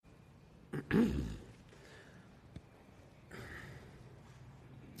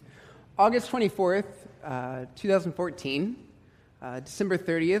August 24th, 2014, December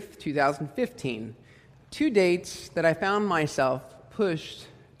 30th, 2015. Two dates that I found myself pushed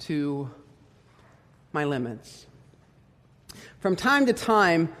to my limits. From time to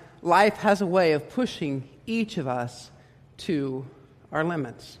time, life has a way of pushing each of us to our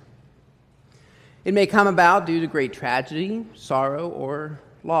limits. It may come about due to great tragedy, sorrow, or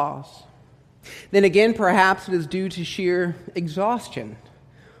loss. Then again, perhaps it is due to sheer exhaustion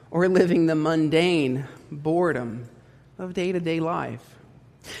or living the mundane boredom of day-to-day life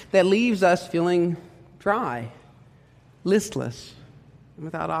that leaves us feeling dry, listless, and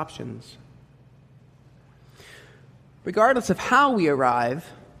without options. Regardless of how we arrive,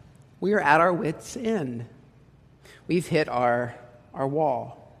 we are at our wits' end. We've hit our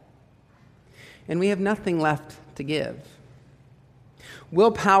wall, and we have nothing left to give.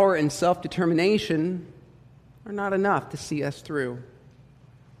 Willpower and self-determination are not enough to see us through.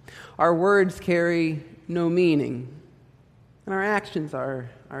 Our words carry no meaning, and our actions are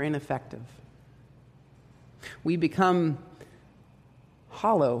ineffective. We become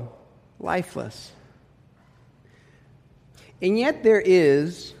hollow, lifeless. And yet there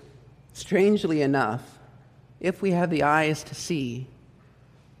is, strangely enough, if we have the eyes to see,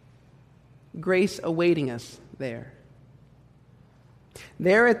 grace awaiting us there.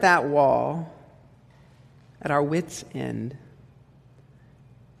 There at that wall, at our wits' end,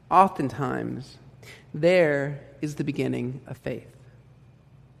 oftentimes, there is the beginning of faith.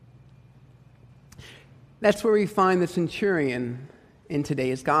 That's where we find the centurion in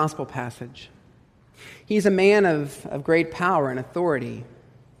today's gospel passage. He's a man of great power and authority.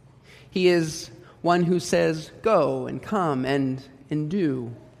 He is one who says, go and come and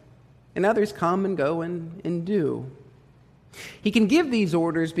do. And others come and go and do. He can give these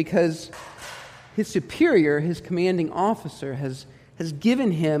orders because his superior, his commanding officer, has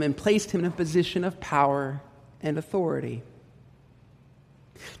given him and placed him in a position of power and authority.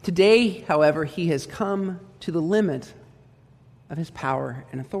 Today, however, he has come to the limit of his power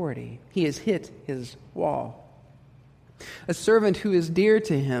and authority. He has hit his wall. A servant who is dear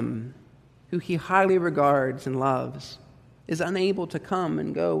to him, who he highly regards and loves, is unable to come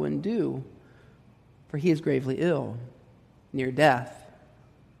and go and do, for he is gravely ill, near death.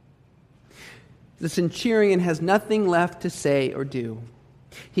 The centurion has nothing left to say or do.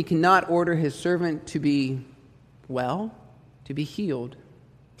 He cannot order his servant to be well, to be healed.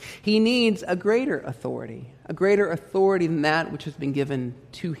 He needs a greater authority than that which has been given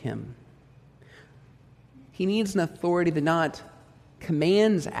to him. He needs an authority that not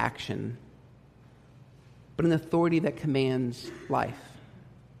commands action, but an authority that commands life.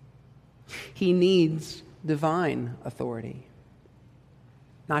 He needs divine authority,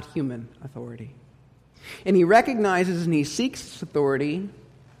 not human authority. And he recognizes and he seeks this authority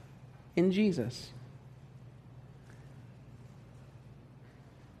in Jesus.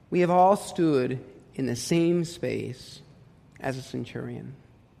 We have all stood in the same space as a centurion,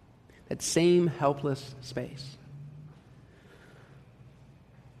 that same helpless space.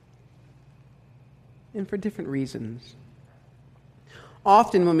 And for different reasons.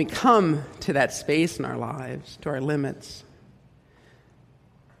 Often when we come to that space in our lives, to our limits,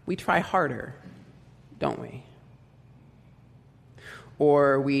 we try harder, don't we?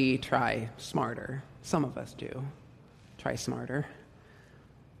 Or we try smarter. Some of us do. Try smarter.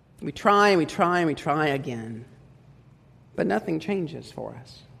 We try and we try and we try again, but nothing changes for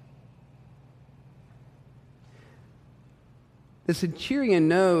us. The centurion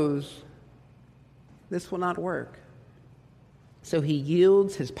knows this will not work. So he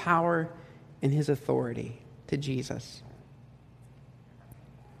yields his power and his authority to Jesus,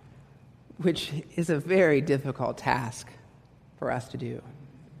 which is a very difficult task for us to do.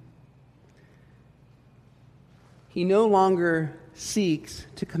 He no longer seeks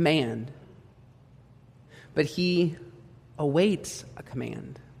to command, but he awaits a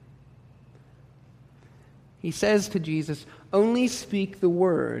command. He says to Jesus, "Only speak the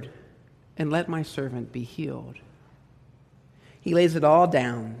word, and let my servant be healed." He lays it all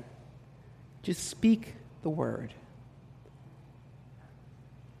down. Just speak the word.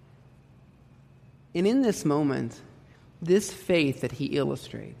 And in this moment, this faith that he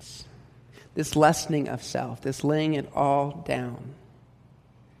illustrates, this lessening of self, this laying it all down,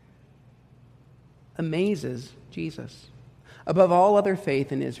 amazes Jesus. Above all other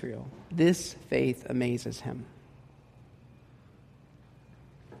faith in Israel, this faith amazes him.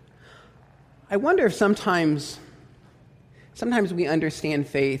 I wonder if sometimes we understand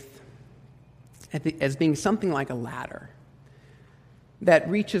faith as being something like a ladder that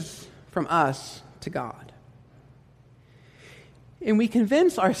reaches from us to God. And we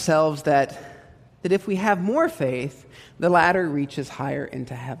convince ourselves that if we have more faith, the ladder reaches higher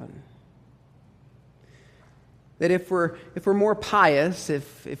into heaven. That if we're more pious,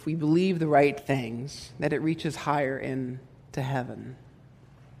 if we believe the right things, that it reaches higher into heaven.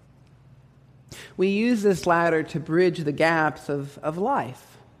 We use this ladder to bridge the gaps of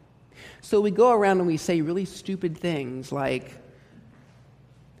life. So we go around and we say really stupid things like,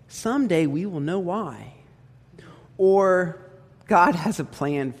 someday we will know why. Or, God has a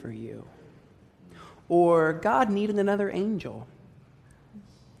plan for you. Or, God needed another angel.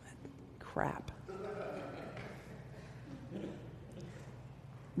 Crap.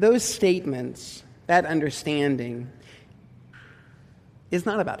 Those statements, that understanding, is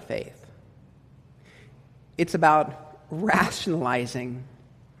not about faith. It's about rationalizing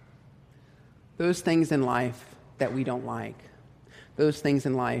those things in life that we don't like, those things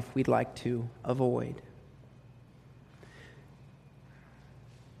in life we'd like to avoid.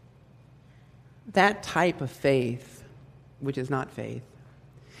 That type of faith, which is not faith,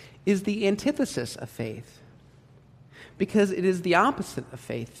 is the antithesis of faith, because it is the opposite of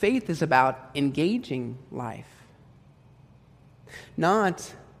faith. Faith is about engaging life,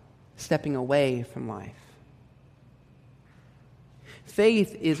 not stepping away from life.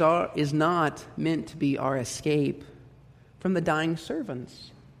 Faith is not meant to be our escape from the dying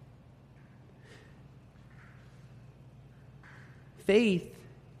servants. Faith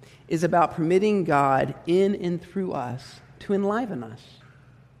is about permitting God in and through us to enliven us,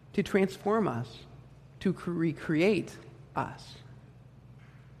 to transform us, to recreate us.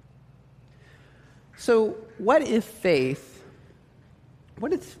 So what if faith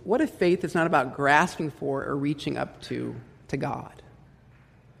is not about grasping for or reaching up to God?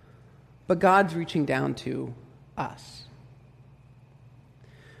 But God's reaching down to us.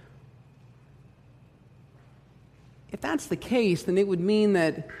 If that's the case, then it would mean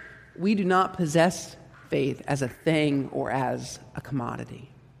that we do not possess faith as a thing or as a commodity.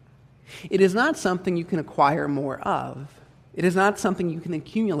 It is not something you can acquire more of. It is not something you can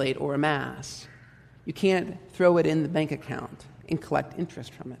accumulate or amass. You can't throw it in the bank account and collect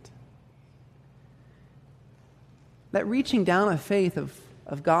interest from it. That reaching down of faith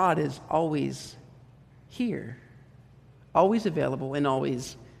of God is always here, always available, and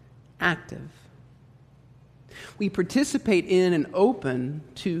always active. We participate in and open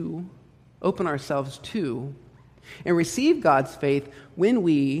ourselves to, and receive God's faith when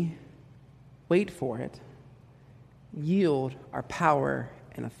we wait for it, yield our power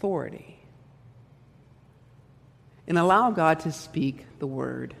and authority, and allow God to speak the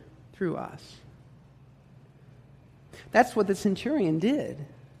word through us. That's what the centurion did.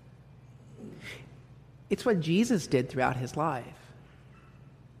 It's what Jesus did throughout his life.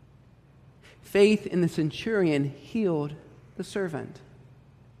 Faith in the centurion healed the servant.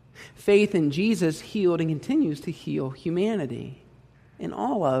 Faith in Jesus healed and continues to heal humanity in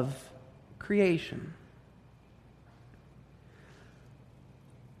all of creation.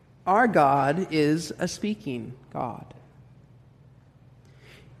 Our God is a speaking God.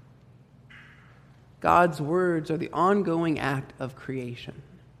 God's words are the ongoing act of creation.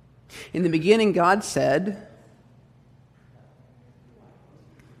 In the beginning, God said,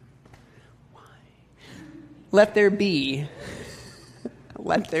 "Let there be."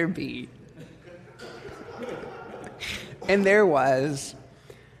 Let there be. And there was.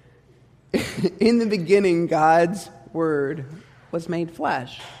 In the beginning, God's word was made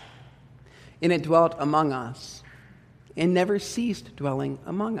flesh, and it dwelt among us, and never ceased dwelling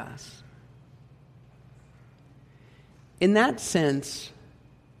among us. In that sense,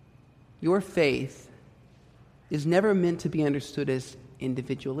 your faith is never meant to be understood as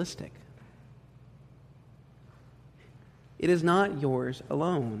individualistic. It is not yours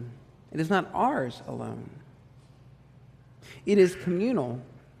alone. It is not ours alone. It is communal.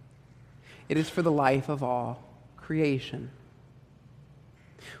 It is for the life of all creation.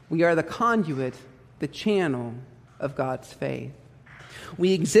 We are the conduit, the channel of God's faith.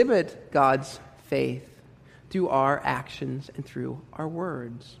 We exhibit God's faith through our actions and through our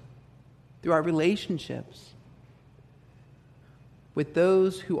words, through our relationships with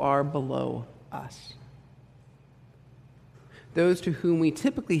those who are below us, those to whom we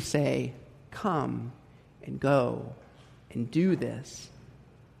typically say, "Come and go and do this."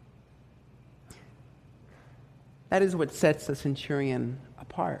 That is what sets the centurion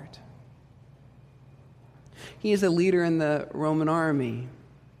apart. He is a leader in the Roman army.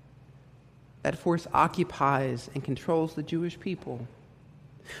 That force occupies and controls the Jewish people.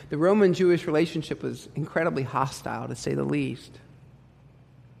 The Roman-Jewish relationship was incredibly hostile, to say the least.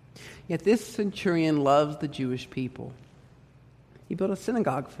 Yet this centurion loves the Jewish people. He built a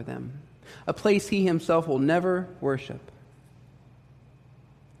synagogue for them, a place he himself will never worship.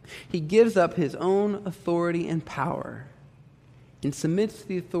 He gives up his own authority and power and submits to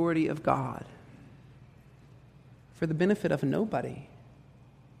the authority of God for the benefit of a nobody,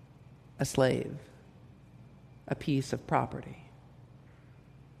 a slave, a piece of property.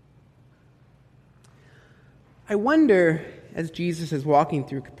 I wonder, as Jesus is walking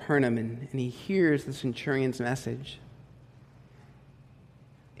through Capernaum and he hears the centurion's message,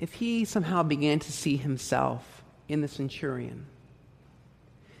 if he somehow began to see himself in the centurion,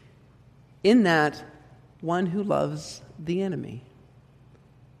 in that one who loves the enemy,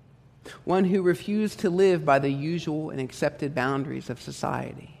 one who refused to live by the usual and accepted boundaries of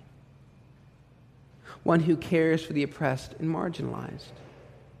society, one who cares for the oppressed and marginalized,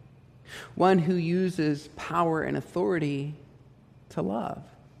 one who uses power and authority to love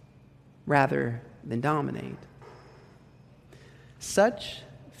rather than dominate. Such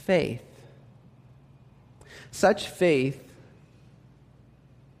faith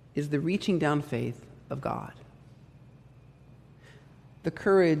is the reaching down faith of God. The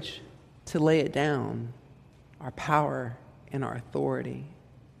courage to lay it down, our power and our authority,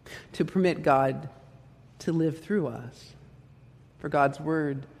 to permit God to live through us, for God's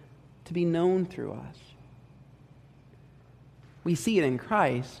word to be known through us. We see it in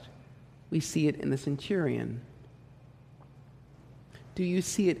Christ. We see it in the centurion. Do you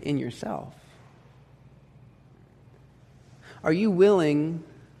see it in yourself? Are you willing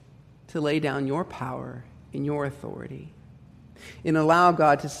to lay down your power and your authority and allow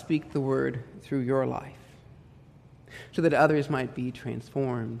God to speak the word through your life so that others might be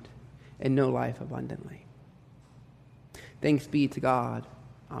transformed and know life abundantly? Thanks be to God.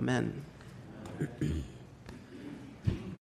 Amen.